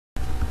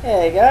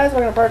Hey guys,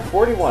 welcome to part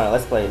 41.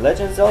 Let's play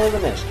Legend of Zelda the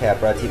Minish Cap,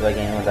 brought to you by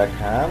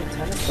Game1.com.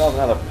 Time to solve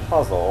another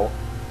puzzle.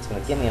 It's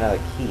going to give me another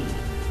key.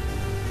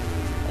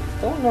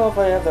 I don't know if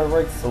I have the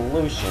right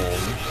solution,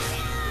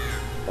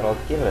 but I'll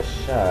give it a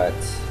shot.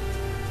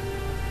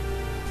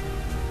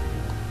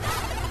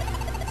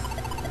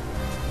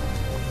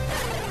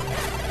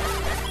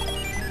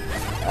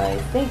 I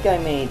think I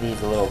made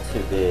these a little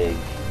too big.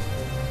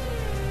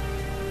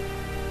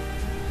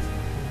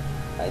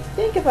 I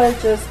think if I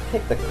just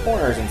pick the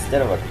corners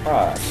instead of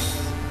across,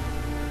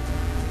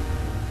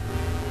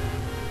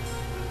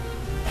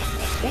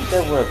 I think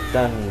that would have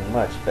done me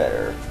much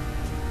better.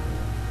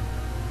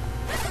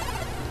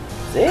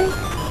 See?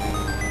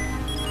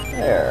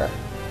 There.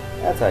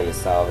 That's how you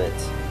solve it.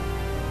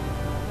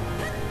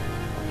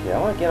 Okay, I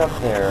want to get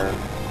up there,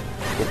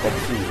 get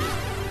that key.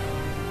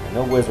 And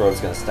no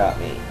Wizroad's gonna stop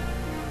me.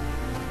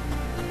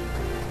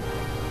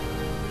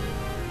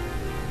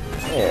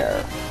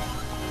 There.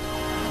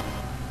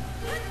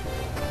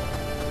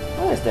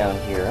 What is down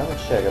here? I'm gonna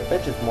check. I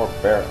bet you it's more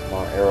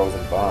arrows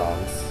and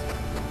bombs.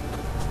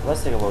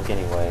 Let's take a look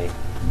anyway.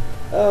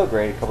 Oh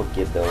great, a couple of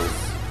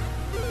Gibdos.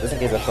 Just in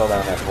case I fell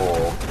down that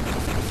hole.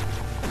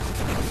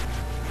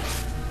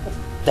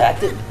 That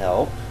didn't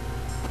help.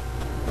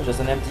 It was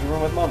just an empty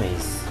room with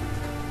mummies.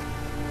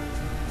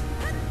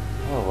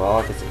 Oh well,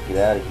 I guess I can get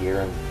out of here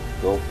and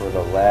go for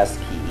the last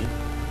key.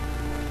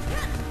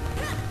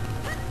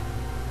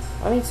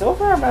 I mean, so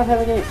far I'm not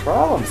having any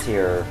problems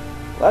here.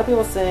 A lot of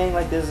people saying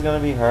like this is gonna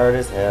be hard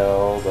as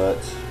hell, but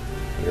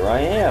here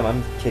I am,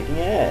 I'm kicking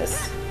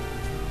ass.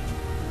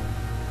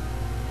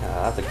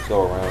 I'll have to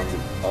go around the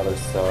other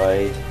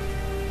side.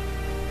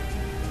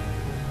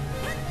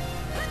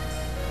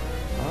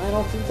 I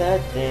don't do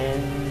that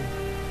then.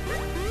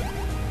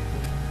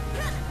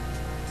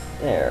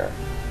 There.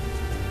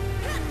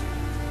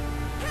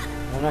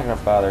 I'm not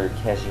gonna bother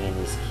cashing in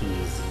these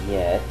keys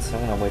yet.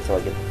 I'm gonna wait till I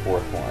get the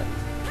fourth one.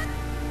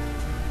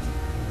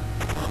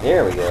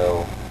 There we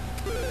go.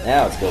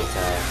 Now it's go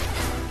time.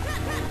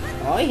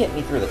 Oh, he hit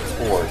me through the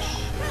torch.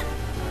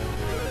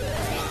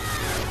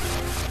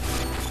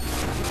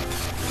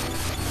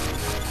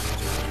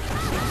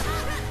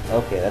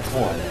 Okay, that's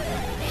one.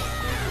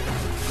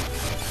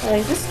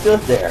 He just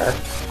stood there.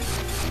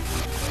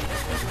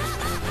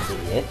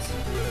 Idiot.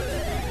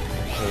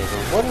 Okay, so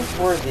what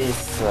for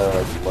this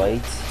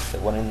light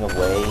that went in the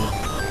way?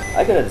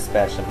 I could have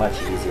dispatched him much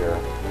easier.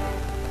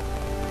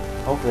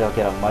 Hopefully I'll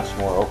get a much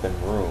more open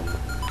room.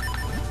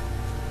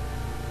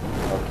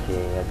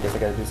 Okay, I guess I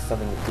gotta do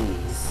something with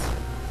these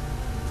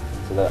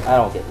so that I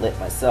don't get lit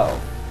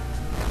myself.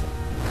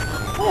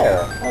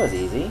 There, that was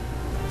easy.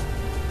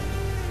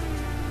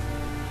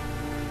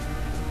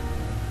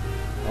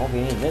 I won't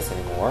be needing this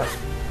anymore.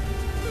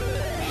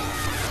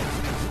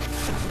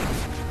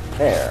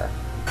 There.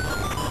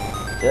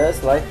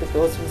 Just like the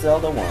ghost from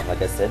Zelda 1,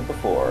 like I said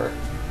before.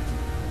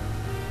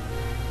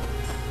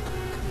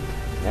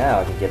 Now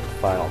I can get the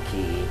final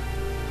key.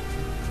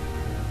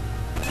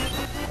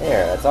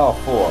 There, that's all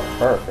four.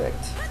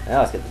 Perfect.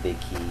 Now let's get the big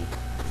key.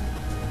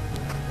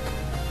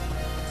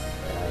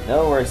 And I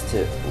know where it's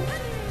to.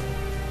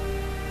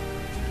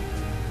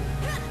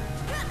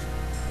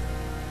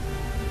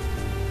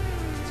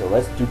 So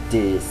let's do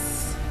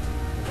this.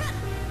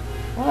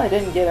 Well, I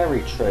didn't get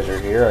every treasure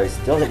here. I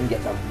still didn't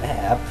get the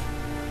map.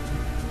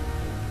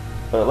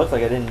 But it looks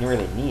like I didn't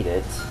really need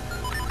it.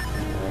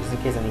 Just in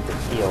case I need to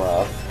heal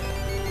up.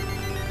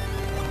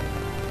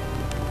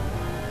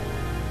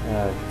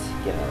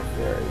 Get another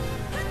fairy.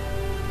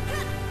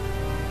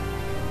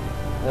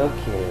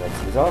 Okay, let's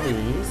use all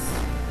these.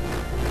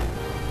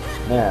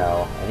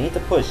 Now, I need to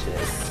push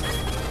this.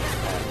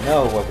 I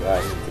know what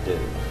I need to do.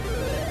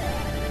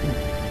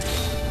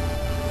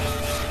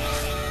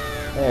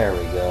 There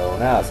we go.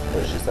 Now let's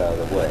push this out of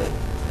the way.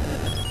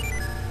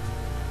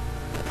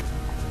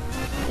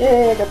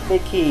 Yay, I got the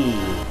big key.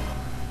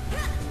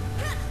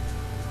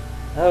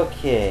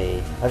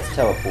 Okay, let's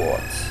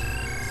teleport.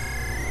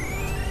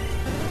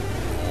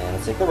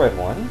 Let's take the red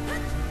one.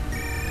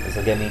 This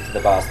will get me to the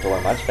boss door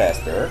much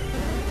faster.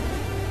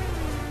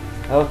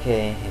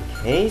 Okay,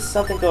 in case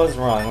something goes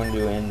wrong, I'm going to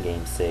do an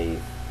in-game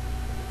save.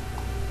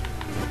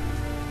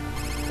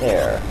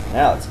 There,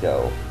 now let's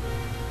go.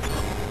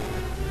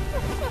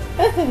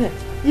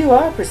 You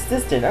are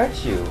persistent,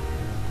 aren't you?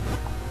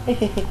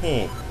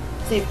 Hehehe.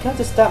 So you've come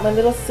to stop my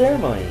little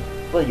ceremony.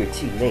 Well, you're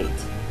too late.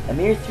 A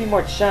mere 3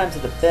 more chimes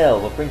of the bell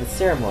will bring the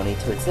ceremony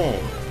to its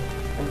end.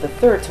 And with the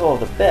third toll of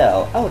the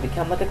bell, I will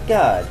become like a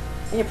god.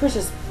 And your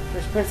precious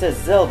Princess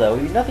Zelda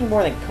will be nothing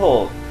more than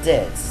cold,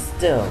 dead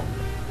stone.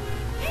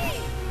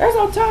 There's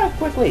no time!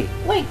 Quickly!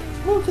 Link!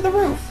 Move to the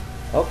roof!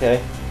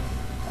 Okay.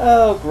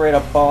 Oh great, a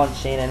ball and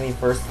chain enemy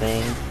first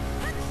thing.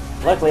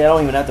 Luckily I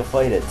don't even have to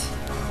fight it.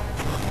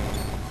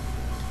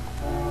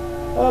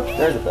 Oh,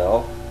 there's a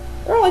bell.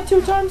 There are only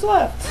 2 times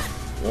left!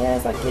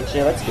 Yes, I get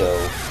you, let's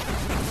go.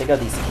 Take out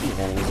these key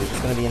enemies, they're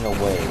just gonna be in the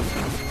way.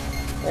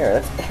 There,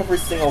 that's every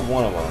single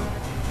one of them.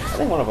 I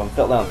think one of them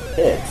fell down the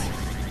pit.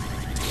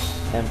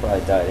 And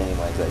probably died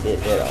anyway, because I did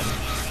hit him.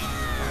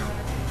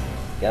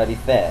 Gotta be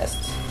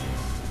fast.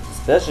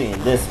 Especially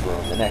in this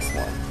room, the next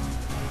one.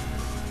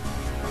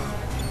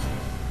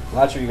 I'm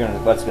not sure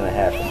what's gonna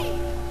happen.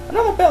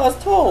 Another bell is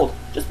tolled!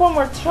 Just one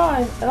more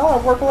chime, and all our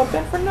work will have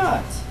been for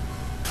naught.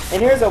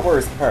 And here's the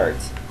worst part.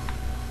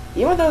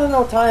 Even though there's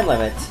no time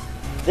limit,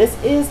 this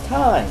is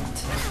timed.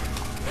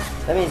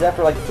 That means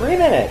after like 3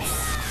 minutes,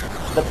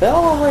 the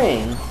bell will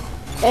ring,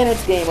 and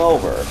it's game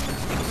over.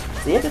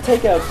 So you have to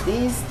take out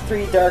these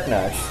 3 dark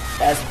nuts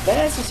as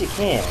fast as you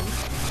can.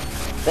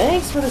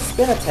 Thanks for the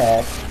spin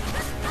attack.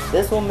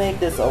 This will make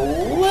this a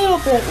little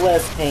bit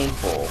less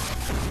painful.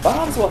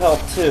 Bombs will help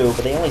too,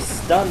 but they only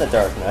stun the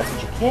dark nuts,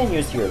 which you can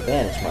use to your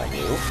advantage, mind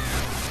you.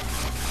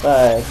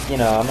 But, you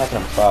know, I'm not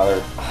gonna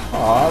bother.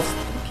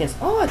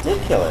 Oh, I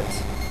did kill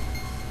it.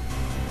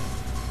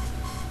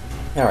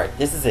 Alright,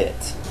 this is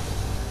it.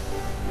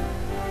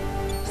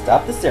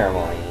 Stop the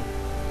ceremony.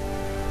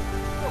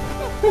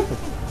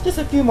 Just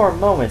a few more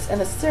moments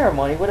and the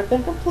ceremony would have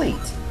been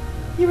complete.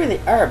 You really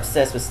are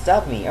obsessed with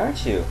stopping me,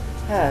 aren't you?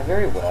 Ah,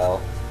 very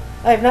well.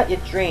 I have not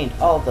yet drained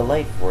all of the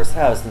light force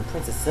housed in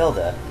Princess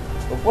Zelda,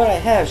 but what I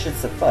have should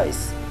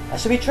suffice. I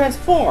shall be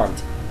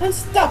transformed!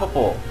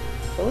 Unstoppable!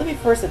 But let me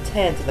first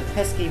attend to the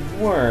pesky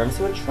worms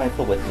who would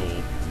trifle with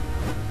me.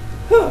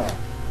 Whew!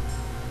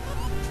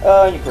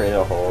 Oh, you created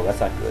a hole.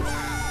 That's not good.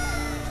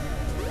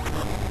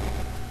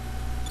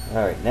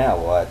 Alright, now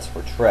what?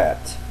 We're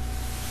trapped.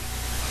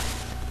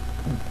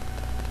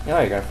 Oh,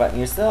 you're gonna fight me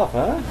yourself,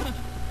 huh?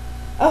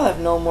 I'll have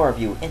no more of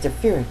you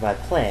interfering with my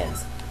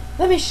plans.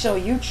 Let me show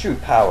you true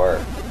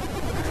power.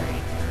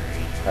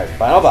 Alright,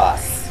 final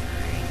boss.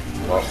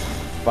 Well,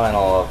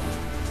 final of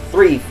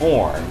 3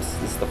 forms.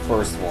 This is the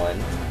first one.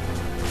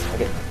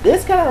 Okay,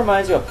 this kind of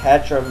reminds you of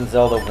Patra from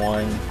Zelda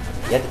 1.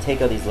 You have to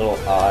take out these little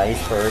eyes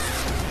first.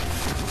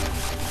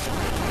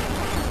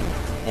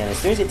 And as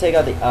soon as you take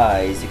out the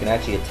eyes, you can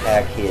actually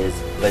attack his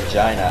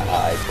vagina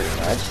eye, pretty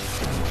much.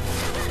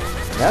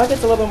 Now it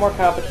gets a little bit more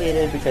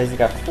complicated because you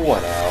got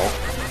 4 now,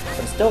 but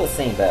it's still the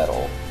same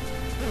battle.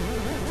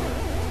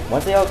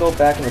 Once they all go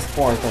back in this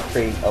form, it's going to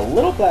create a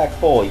little black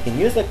hole. You can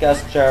use the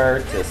gust jar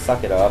to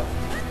suck it up,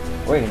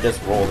 or you can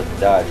just roll to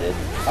dodge it.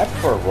 I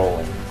prefer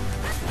rolling.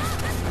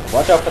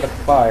 Watch out for the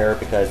fire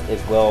because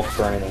it will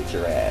burninate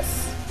your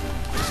ass.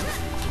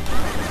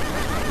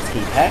 Just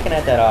keep hacking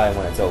at that eye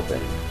when it's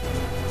open.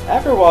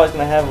 After a while, it's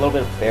going to have a little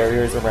bit of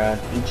barriers around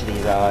each of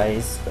these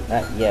eyes, but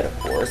not yet, of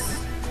course.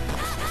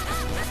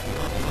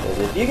 Because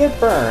if you get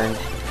burned,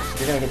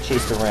 you're going to get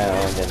chased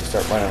around and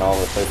start running all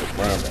over the place at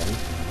random.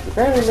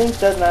 Apparently, Link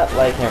does not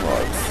like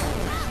hemorrhoids.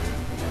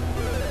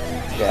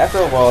 Okay, after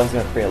a while, he's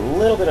going to create a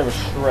little bit of a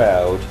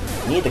shroud.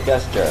 You need the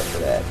gust jar for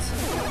that.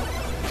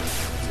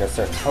 He's going to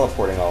start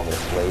teleporting all over the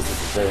place,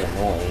 which is very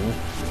annoying.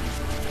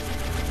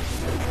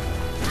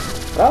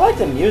 But I like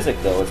the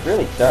music, though. It's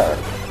really dark.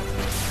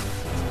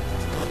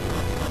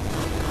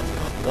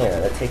 There,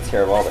 that takes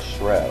care of all the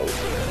shroud.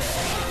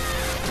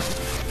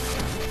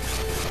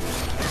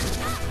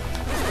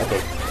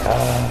 Okay,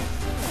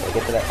 gotta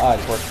get to that eye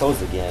before it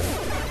closes again.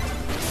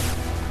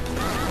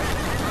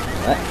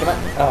 Come on.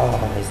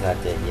 Oh, he's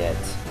not dead yet.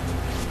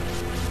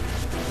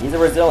 He's a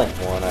resilient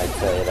one, I'd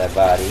tell you, that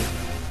Vaati.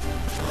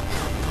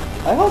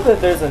 I hope that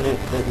there's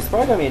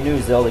probably gonna be a new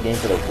Zelda game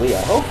for the Wii.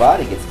 I hope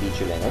Vaati gets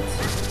featured in it.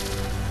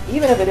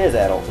 Even if it is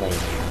Adult Link.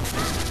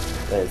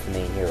 That is the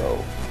main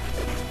hero.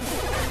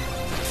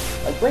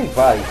 Like, bring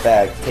Vaati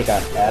back, take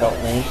on Adult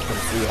Link, and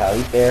see how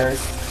he fares.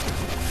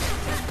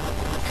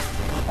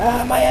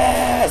 Ah, my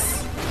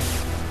ass!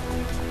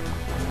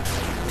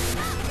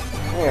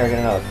 There, I get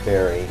another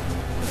fairy.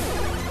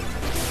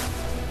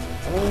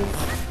 I mean,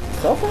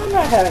 so far I'm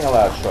not having a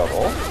lot of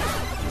trouble.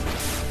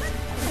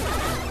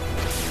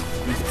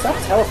 You can stop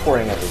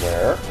teleporting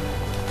everywhere.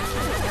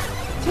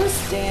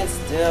 Just stand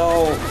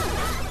still.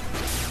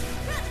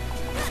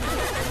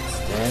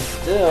 Stand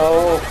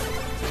still.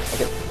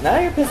 Okay, now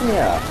you're pissing me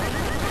off.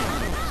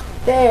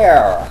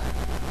 There!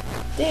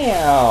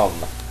 Damn!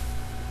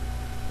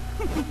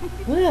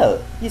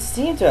 Well, you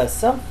seem to have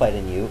some fight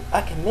in you.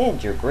 I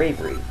commend your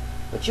bravery.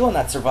 But you will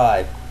not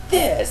survive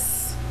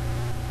this!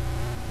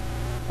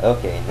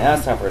 Okay, now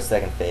it's time for a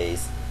second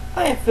phase.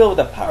 I am filled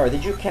with a power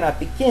that you cannot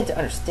begin to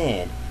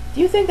understand.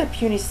 Do you think that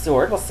puny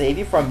sword will save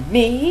you from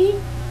me?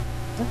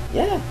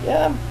 Yeah,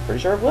 I'm pretty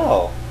sure it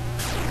will.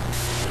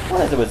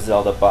 What is it with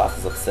Zelda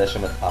boss's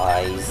obsession with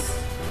eyes?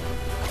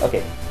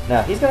 Okay,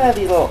 now he's gonna have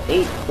these little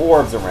 8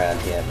 orbs around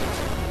him.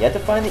 You have to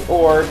find the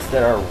orbs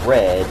that are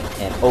red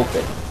and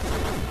open.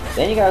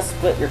 Then you gotta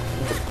split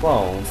into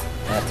clones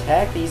and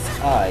attack these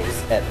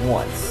eyes at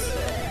once.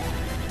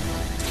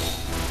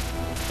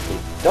 Okay,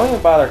 don't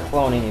even bother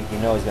cloning if you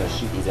know he's gonna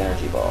shoot these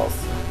energy balls.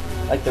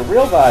 Like, the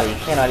real Vaati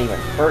cannot even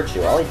hurt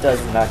you. All he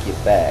does is knock you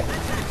back.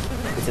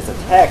 It's his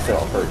attacks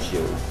that'll hurt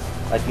you.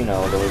 Like, you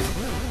know, those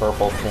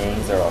purple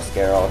things that are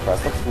scattered all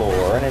across the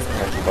floor and his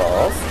energy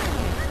balls.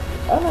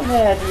 Other than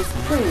that, he's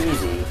pretty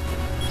easy.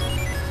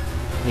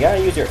 You gotta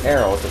use your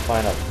arrows to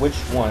find out which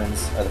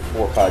ones are the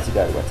 4 pods you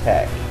gotta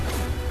attack.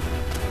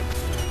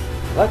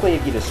 Luckily,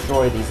 if you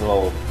destroy these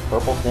little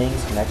purple things,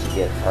 you can actually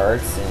get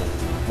hearts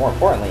and, more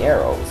importantly,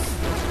 arrows.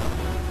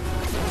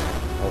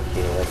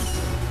 Okay,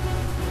 let's...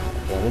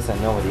 Okay, at least I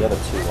know where the other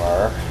two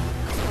are.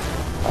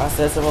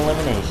 Process of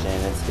elimination.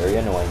 It's very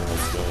annoying in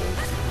this game.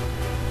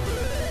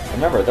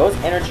 Remember, those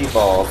energy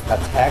balls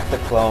attack the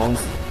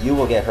clones, you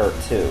will get hurt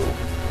too.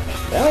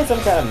 That means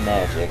some kind of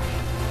magic.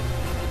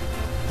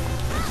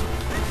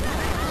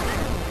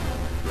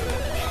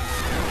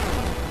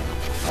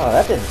 Oh,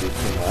 that didn't do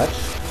too much.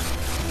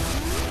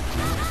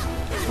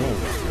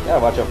 You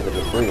gotta watch out for the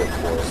debris, of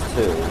course,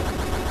 too.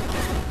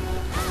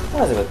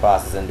 What is it with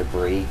bosses and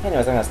debris?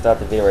 Anyways, I'm gonna stop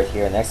the video right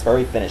here, and next part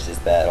we finish this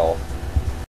battle.